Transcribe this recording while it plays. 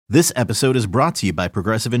This episode is brought to you by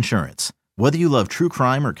Progressive Insurance. Whether you love true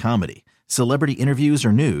crime or comedy, celebrity interviews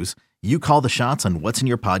or news, you call the shots on what's in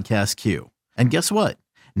your podcast queue. And guess what?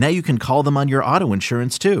 Now you can call them on your auto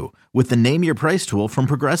insurance too with the Name Your Price tool from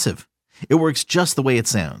Progressive. It works just the way it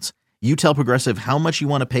sounds. You tell Progressive how much you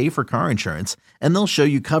want to pay for car insurance, and they'll show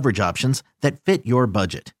you coverage options that fit your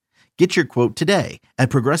budget. Get your quote today at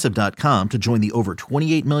Progressive.com to join the over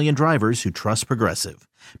 28 million drivers who trust Progressive.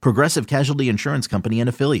 Progressive Casualty Insurance Company and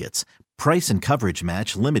Affiliates. Price and coverage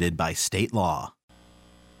match limited by state law.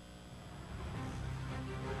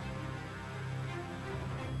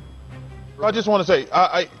 I just want to say,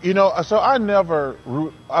 so I never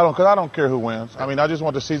root. Because I don't care who wins. I mean, I just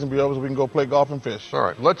want the season to be over so we can go play golf and fish. All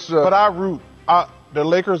right, let's. But I root. The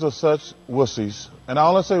Lakers are such wussies, and I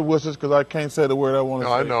only say wussies because I can't say the word I want to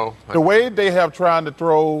say. I know. The way they have tried to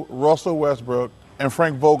throw Russell Westbrook and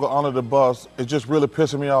Frank Vogel under the bus is just really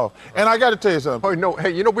pissing me off. And I got to tell you something. Oh no!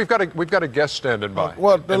 Hey, we've got a guest standing by.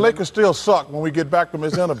 Well, the Lakers still suck when we get back from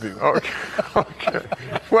this interview. Okay.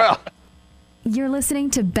 Well. You're listening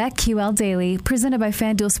to BetQL Daily, presented by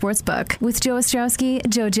FanDuel Sportsbook, with Joe Ostrowski,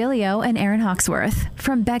 Joe Giglio, and Aaron Hawksworth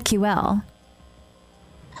from BetQL.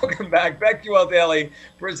 Welcome back. BetQL Daily,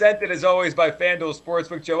 presented as always by FanDuel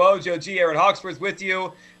Sportsbook. Joe O, Joe G, Aaron Hawksworth with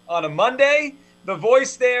you on a Monday. The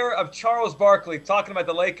voice there of Charles Barkley talking about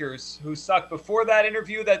the Lakers, who sucked before that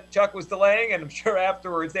interview that Chuck was delaying, and I'm sure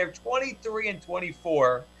afterwards. They have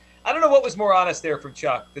 23-24. I don't know what was more honest there from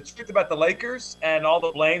Chuck, the truth about the Lakers and all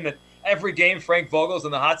the blame that every game Frank Vogel's in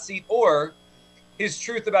the hot seat, or his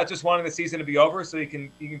truth about just wanting the season to be over so he can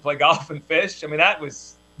play golf and fish. I mean, that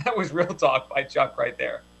was real talk by Chuck right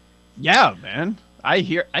there. Yeah, man. I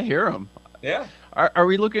hear him. Yeah. Are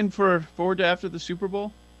we looking forward to after the Super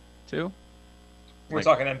Bowl too? We're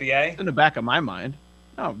talking NBA? In the back of my mind.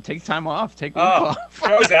 No, take time off. Take a week off.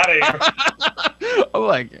 Joe's out of here. I'm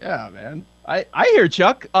like, yeah, man. I hear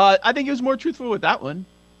Chuck. I think he was more truthful with that one,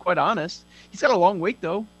 quite honest. He's got a long wait,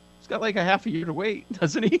 though. He's got like a half a year to wait,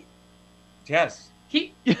 doesn't he? Yes.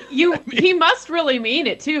 He must really mean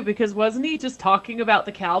it, too, because wasn't he just talking about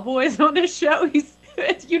the Cowboys on his show?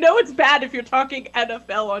 It's bad if you're talking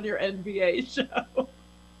NFL on your NBA show.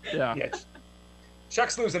 Yeah.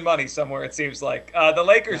 Chuck's losing money somewhere, it seems like. The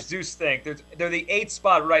Lakers do stink. They're the 8th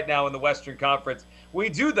spot right now in the Western Conference. We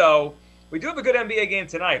do have a good NBA game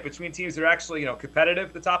tonight between teams that are actually, competitive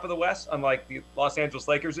at the top of the West, unlike the Los Angeles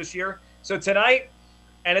Lakers this year. So tonight,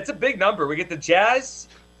 and it's a big number, we get the Jazz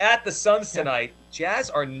at the Suns tonight. Jazz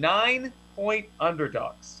are 9-point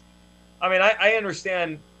underdogs. I mean, I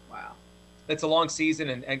understand. Wow. It's a long season,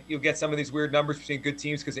 and you'll get some of these weird numbers between good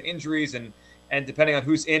teams because of injuries and depending on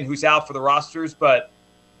who's in, who's out for the rosters. But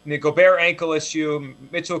Gobert ankle issue,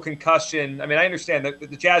 Mitchell concussion. I mean, I understand that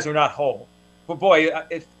the Jazz are not whole. But, boy,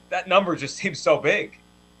 that number just seems so big.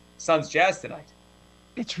 Suns Jazz tonight.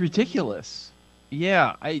 It's ridiculous.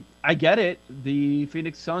 Yeah, I get it. The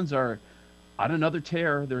Phoenix Suns are on another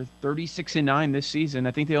tear. They're 36-9 this season.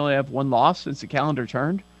 I think they only have one loss since the calendar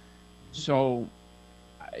turned. So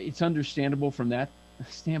it's understandable from that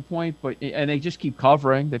standpoint, and they just keep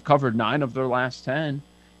covering. They've covered 9 of their last 10.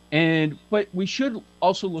 But we should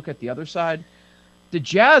also look at the other side. The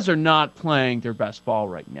Jazz are not playing their best ball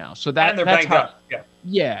right now. So that's banged how, up.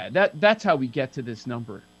 Yeah, that's how we get to this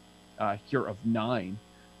number here of 9.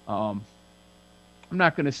 I'm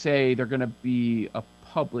not going to say they're going to be a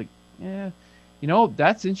public.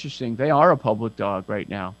 That's interesting. They are a public dog right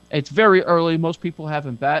now. It's very early. Most people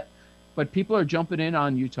haven't bet, but people are jumping in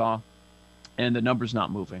on Utah, and the number's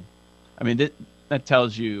not moving. I mean, that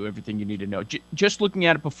tells you everything you need to know. Just looking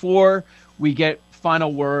at it before we get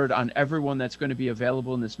final word on everyone that's going to be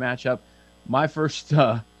available in this matchup, my first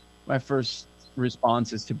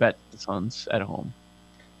response is to bet the Suns at home.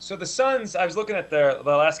 So the Suns, I was looking at the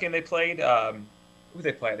last game they played. Who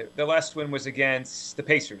they played? Their last win was against the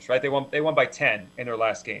Pacers, right? They won by 10 in their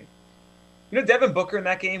last game. Devin Booker in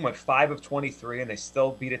that game went 5 of 23, and they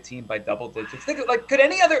still beat a team by double digits. Think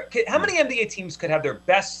how many NBA teams could have their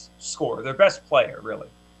best scorer, their best player, really,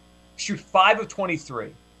 shoot 5 of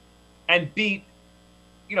 23, and beat,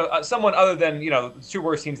 someone other than the 2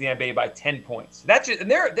 worst teams in the NBA by 10 points?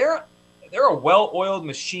 And they're a well-oiled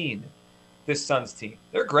machine. This Suns team,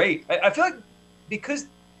 they're great. I feel like because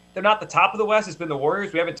they're not the top of the West, it's been the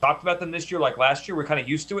Warriors. We haven't talked about them this year like last year. We're kind of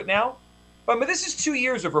used to it now. But this is 2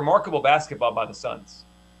 years of remarkable basketball by the Suns.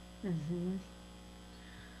 Mm-hmm.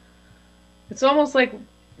 It's almost like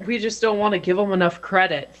we just don't want to give them enough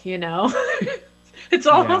credit, It's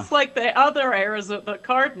almost like the other Arizona, the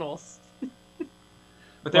Cardinals.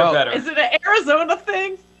 But they're better. Is it an Arizona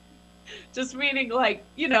thing? Just meaning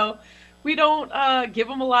we don't give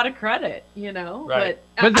them a lot of credit, you know. Right.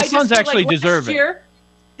 But the I just Suns feel actually last deserve it. year,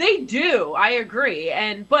 they do. I agree.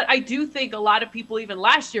 But I do think a lot of people, even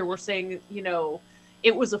last year, were saying, you know,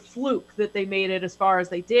 it was a fluke that they made it as far as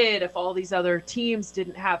they did if all these other teams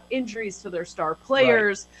didn't have injuries to their star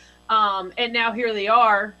players. Right. And now here they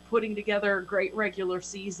are putting together a great regular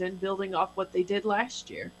season, building off what they did last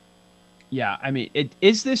year. Yeah, I mean,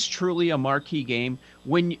 is this truly a marquee game?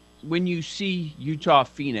 When you see Utah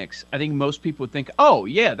Phoenix, I think most people would think, oh,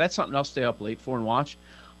 yeah, that's something I'll stay up late for and watch.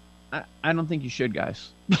 I don't think you should,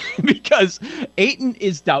 guys, because Ayton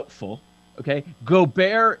is doubtful. Okay,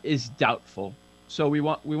 Gobert is doubtful, so we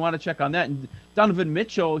want to check on that. And Donovan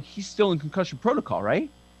Mitchell, he's still in concussion protocol, right?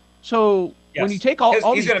 So yes. when you take all He's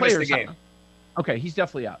these gonna players, miss the game. Okay, he's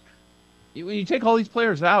definitely out. When you take all these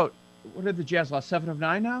players out, what did the Jazz lost 7 of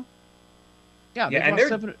 9 now? Yeah, and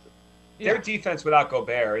their defense without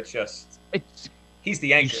Gobert, he's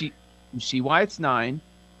the anchor. You see why it's 9.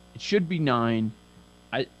 It should be 9.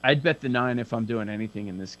 I'd bet the 9 if I'm doing anything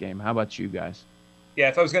in this game. How about you guys? Yeah,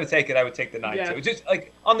 if I was going to take it, I would take the 9 too. Just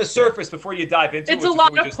like on the surface before you dive into it. It's a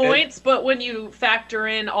lot of points, but when you factor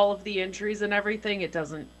in all of the injuries and everything, it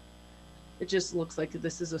doesn't. It just looks like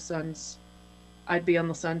this is a Suns. I'd be on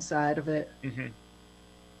the Suns side of it. Mm-hmm.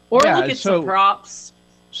 Or look at some props.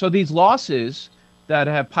 So these losses that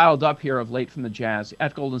have piled up here of late from the Jazz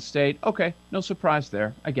at Golden State, okay, no surprise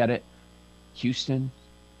there. I get it. Houston,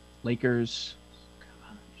 Lakers.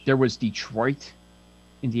 There was Detroit,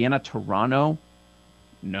 Indiana, Toronto.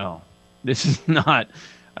 No, this is not.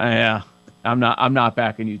 I'm not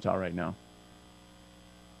backing Utah right now.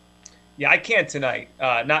 Yeah, I can't tonight.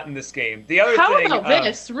 Not in this game. The other How thing. How about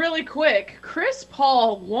this, really quick? Chris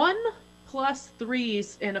Paul 1+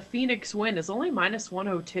 threes in a Phoenix win is only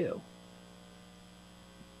 -102.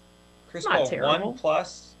 Chris Paul terrible.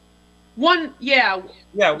 1+. 1, yeah.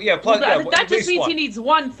 Yeah. Plus, that just means he needs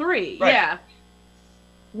 1 3. Right. Yeah.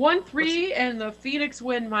 1 3 and the Phoenix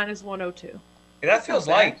win -102. Yeah, that feels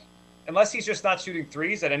light. Unless he's just not shooting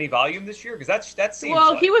threes at any volume this year, because that seems.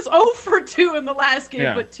 Well, light. he was 0 for 2 in the last game,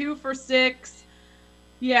 Yeah. but 2 for 6.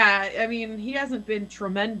 Yeah, I mean, he hasn't been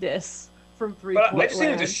tremendous from 3-point But I've seen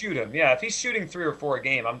him to land. shoot him. Yeah, if he's shooting 3 or 4 a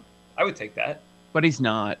game, I would take that. But he's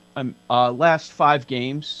not. Last 5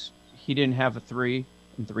 games, he didn't have a 3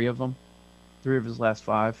 in 3 of them. 3 of his last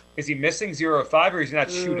 5. Is he missing 0 or 5, or is he not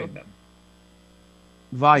shooting them?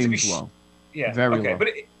 Volume's low. Yeah. Very okay, low. but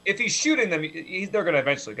if he's shooting them, they're going to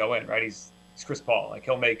eventually go in, right? He's Chris Paul. Like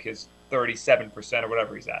he'll make his 37% or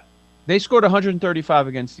whatever he's at. They scored 135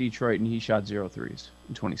 against Detroit, and he shot 0 threes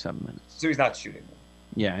in 27 minutes. So he's not shooting them.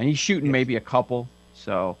 Yeah, and he's shooting maybe a couple.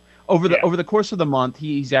 So over the course of the month,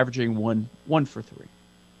 he's averaging one for 3.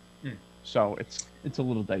 So it's a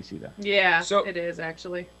little dicey there. Yeah, it is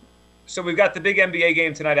actually. So we've got the big NBA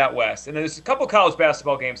game tonight out west, and then there's a couple college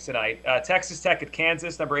basketball games tonight. Texas Tech at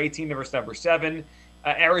Kansas, number 18 versus number 7.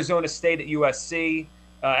 Arizona State at USC.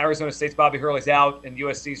 Arizona State's Bobby Hurley's out, and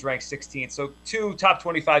USC's ranked 16th. So 2 top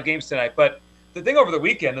 25 games tonight. But the thing over the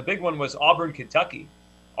weekend, the big one was Auburn, Kentucky.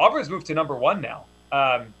 Auburn's moved to number 1 now.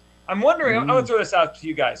 I'm wondering, I'm going to throw this out to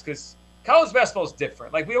you guys, because college basketball is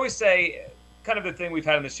different. Like we always say, kind of the thing we've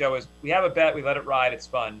had on the show is we have a bet, we let it ride, it's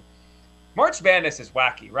fun. March Madness is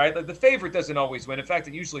wacky, right? Like the favorite doesn't always win. In fact,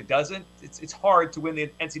 it usually doesn't. It's hard to win the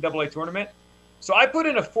NCAA tournament. So I put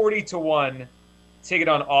in a 40-1 ticket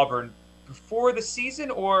on Auburn before the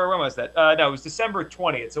season, or when was that? No, it was December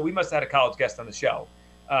 20th. So we must have had a college guest on the show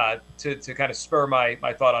to kind of spur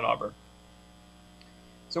my thought on Auburn.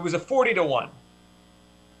 So it was a 40-1.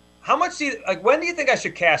 How much when do you think I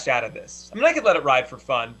should cash out of this? I mean, I could let it ride for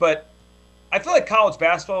fun, but I feel like college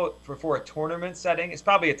basketball for a tournament setting is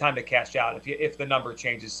probably a time to cash out if the number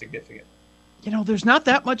changes significantly. There's not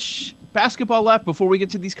that much basketball left before we get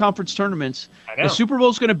to these conference tournaments. I know. The Super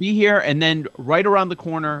Bowl's going to be here, and then right around the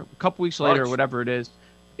corner, a couple weeks later, whatever it is,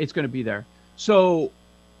 it's going to be there. So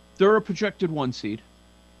they're a projected 1 seed,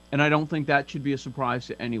 and I don't think that should be a surprise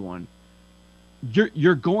to anyone.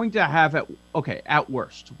 You're going to have at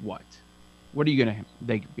worst, what? What are you going to?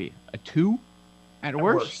 They could be a 2 at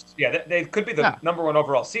worst. Yeah, they could be the number 1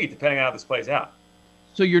 overall seed depending on how this plays out.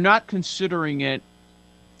 So you're not considering it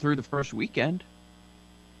through the first weekend,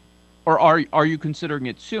 or are you considering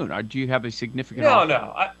it soon? Or do you have a significant?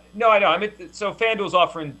 No, I know. I mean, so FanDuel's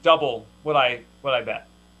offering double what I bet.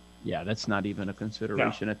 Yeah, that's not even a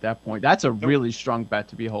consideration at that point. That's a really strong bet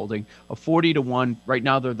to be holding. A 40-1. Right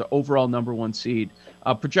now, they're the overall number 1 seed.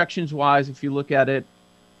 Projections-wise, if you look at it,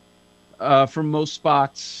 from most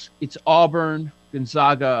spots, it's Auburn,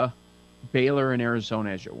 Gonzaga, Baylor, and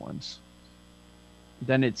Arizona as your ones.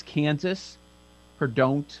 Then it's Kansas,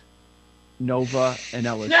 Purdue, Nova, and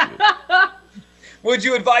LSU. Would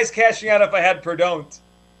you advise cashing out if I had Perdon't?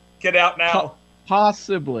 Get out now.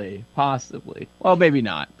 Possibly. Well, maybe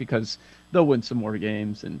not, because they'll win some more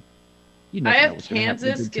games, and you never I know have what's gonna happen in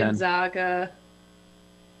Kansas, Big Ten. Gonzaga,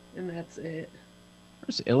 and that's it.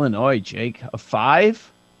 Where's Illinois, Jake? A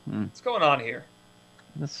 5? What's going on here?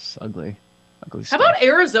 That's ugly. Ugly How stuff. about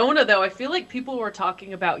Arizona, though? I feel like people were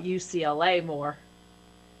talking about UCLA more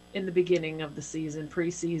in the beginning of the season,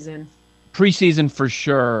 preseason. Preseason for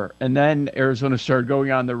sure, and then Arizona started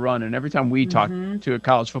going on the run, and every time we talk to a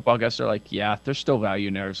college football guest, they're like, yeah, there's still value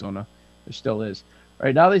in Arizona. There still is.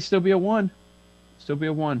 Right now, they still be a 1.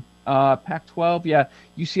 Pac-12, yeah.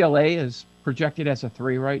 UCLA is projected as a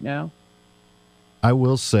 3 right now. I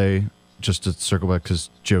will say, just to circle back, because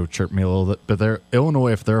Joe chirped me a little bit, but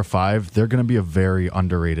Illinois, if they're a 5, they're going to be a very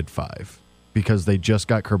underrated 5 because they just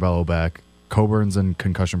got Curbelo back. Coburn's in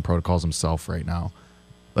concussion protocols himself right now.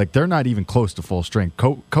 Like, they're not even close to full strength.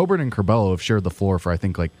 Coburn and Curbelo have shared the floor for, I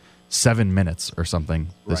think, like 7 minutes or something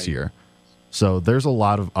this year. So there's a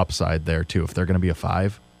lot of upside there, too, if they're going to be a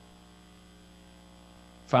 5.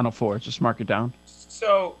 Final 4, just mark it down.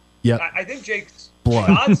 So Yep. I think Jake's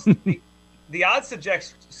Blood. the odds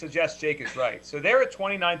suggest Jake is right. So they're at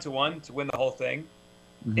 29-1 to win the whole thing.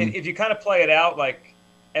 If you kind of play it out, like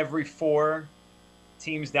every 4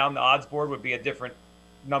 teams down the odds board would be a different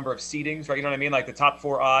number of seedings, right? You know what I mean? Like the top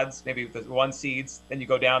 4 odds, maybe the 1 seeds, then you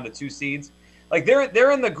go down to 2 seeds. Like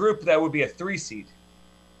they're in the group that would be a 3 seed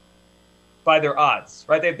by their odds,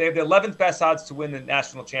 right? They have the 11th best odds to win the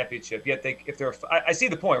national championship. Yet I see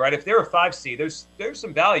the point, right? If they're a 5 seed, there's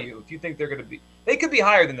some value if you think they're going to be. They could be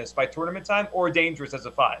higher than this by tournament time or dangerous as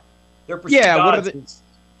a 5. Their perceived odds is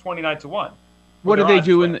 29-1. What do they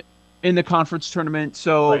do in the conference tournament?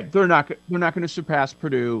 So they're not going to surpass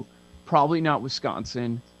Purdue. Probably not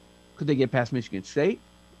Wisconsin. Could they get past Michigan State?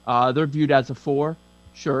 They're viewed as a 4.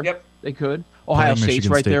 Sure. Yep. They could. Ohio State's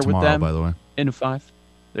Michigan right State there tomorrow, with them. by the way. In a 5.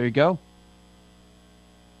 There you go.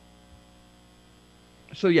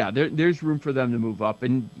 So yeah, there's room for them to move up,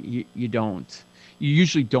 and you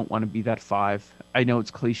usually don't want to be that 5. I know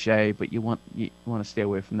it's cliche, but you want to stay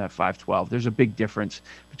away from that 5-12. There's a big difference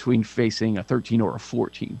between facing a 13 or a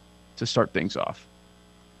 14 to start things off.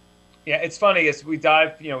 Yeah, it's funny as we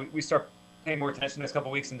dive, we start paying more attention this couple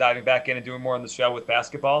of weeks and diving back in and doing more on the show with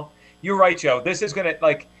basketball. You're right, Joe. This is going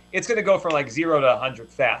to it's going to go from 0 to 100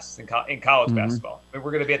 fast in college basketball. I mean,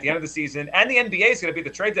 we're going to be at the end of the season, and the NBA is going to be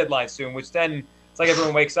the trade deadline soon, which then it's like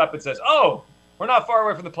everyone wakes up and says, "Oh, we're not far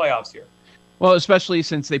away from the playoffs here." Well, especially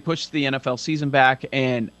since they pushed the NFL season back,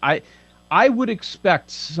 and I would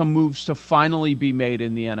expect some moves to finally be made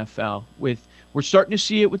in the NFL. We're starting to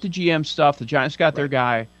see it with the GM stuff. The Giants got their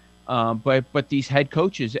guy, but these head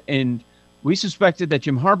coaches, and we suspected that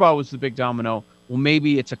Jim Harbaugh was the big domino. Well,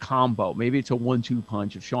 maybe it's a combo. Maybe it's a 1-2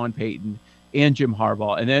 punch of Sean Payton and Jim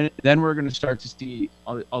Harbaugh, and then we're going to start to see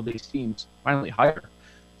all these teams finally hire.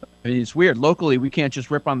 I mean, it's weird. Locally, we can't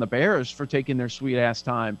just rip on the Bears for taking their sweet-ass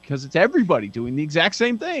time because it's everybody doing the exact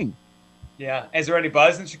same thing. Yeah. Is there any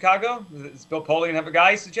buzz in Chicago? Does Bill Polian have a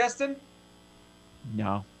guy he's suggesting?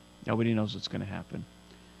 No. Nobody knows what's going to happen.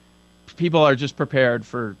 People are just prepared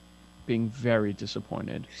for being very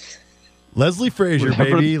disappointed. Leslie Frazier,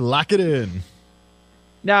 baby. Lock it in.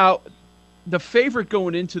 Now, the favorite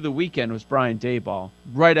going into the weekend was Brian Daboll,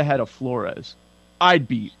 right ahead of Flores. I'd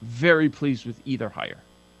be very pleased with either hire.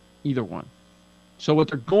 Either one. So what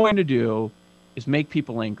they're going to do is make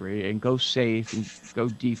people angry and go safe and go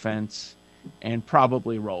defense and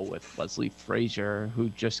probably roll with Leslie Frazier, who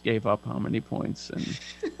just gave up how many points. And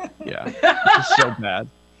yeah, it's so bad.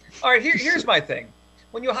 All right, here's my thing.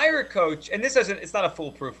 When you hire a coach, and it's not a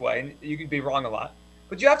foolproof way, and you could be wrong a lot,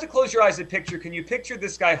 but you have to close your eyes and picture, can you picture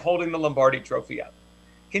this guy holding the Lombardi trophy up?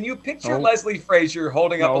 Can you picture Leslie Frazier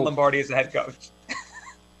holding up a Lombardi as a head coach?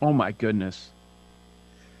 Oh my goodness.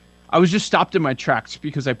 I was just stopped in my tracks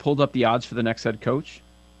because I pulled up the odds for the next head coach.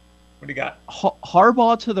 What do you got?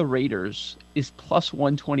 Harbaugh to the Raiders is plus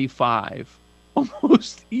 125.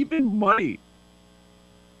 Almost even money.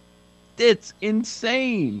 It's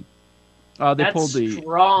insane. They pulled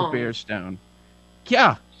the Bears down.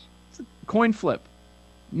 Yeah. It's a coin flip.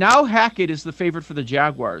 Now Hackett is the favorite for the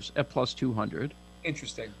Jaguars at plus 200.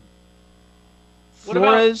 Interesting.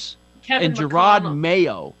 Flores and Gerard McConnell?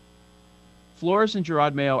 Mayo. Flores and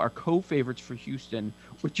Gerard Mayo are co-favorites for Houston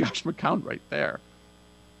with Josh McCown right there.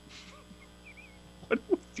 What are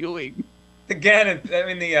we doing? The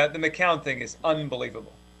McCown thing is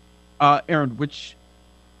unbelievable. Aaron, which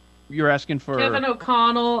you're asking for? Kevin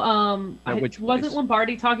O'Connell. Which wasn't place?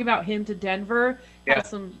 Lombardi talking about him to Denver? Yeah.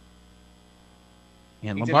 And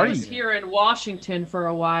He Lombardi, was here in Washington for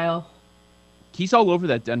a while. he's all over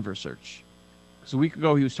that Denver search. Because a week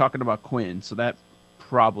ago he was talking about Quinn, so that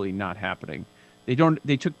probably not happening.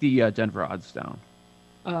 They took the Denver odds down.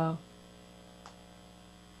 The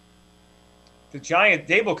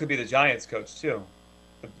Dable could be the Giants coach too.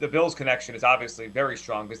 The Bills connection is obviously very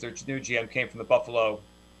strong because their new GM came from the Buffalo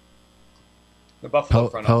front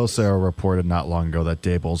office. Pelissero reported not long ago that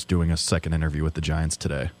Dable's doing a second interview with the Giants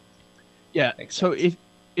today. Yeah. So if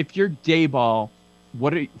you're Daboll,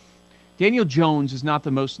 Daniel Jones is not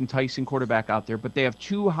the most enticing quarterback out there, but they have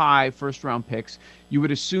 2 high first-round picks. You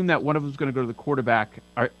would assume that one of them is going to go to the quarterback.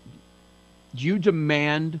 Do you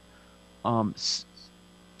demand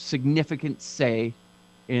significant say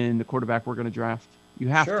in the quarterback we're going to draft? You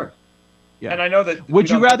have to. Yeah. And I know that. Would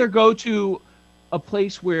you rather go to a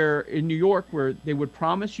place where in New York where they would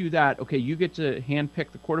promise you that, okay, you get to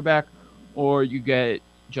handpick the quarterback, or you get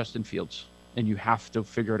Justin Fields and you have to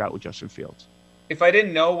figure it out with Justin Fields? If I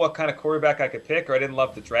didn't know what kind of quarterback I could pick, or I didn't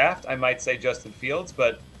love the draft, I might say Justin Fields,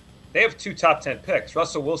 but they have 2 top 10 picks.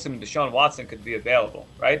 Russell Wilson and Deshaun Watson could be available,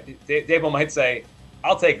 right? Dable might say,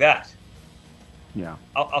 I'll take that. Yeah.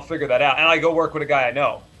 I'll figure that out. And I go work with a guy I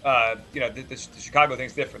know. The Chicago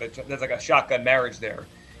thing's different. There's like a shotgun marriage there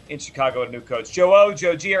in Chicago with a new coach. Joe O,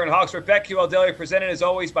 Joe G, Aaron Hawksworth, BetQL Daily, presented as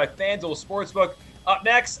always by FanDuel Sportsbook. Up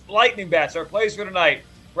next, Lightning Bets, our plays for tonight,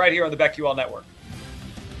 right here on the BetQL Network.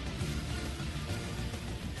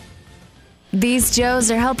 These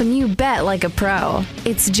Joes are helping you bet like a pro.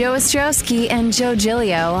 It's Joe Ostrowski and Joe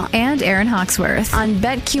Giglio and Aaron Hawksworth on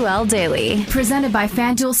BetQL Daily, presented by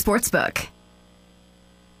FanDuel Sportsbook.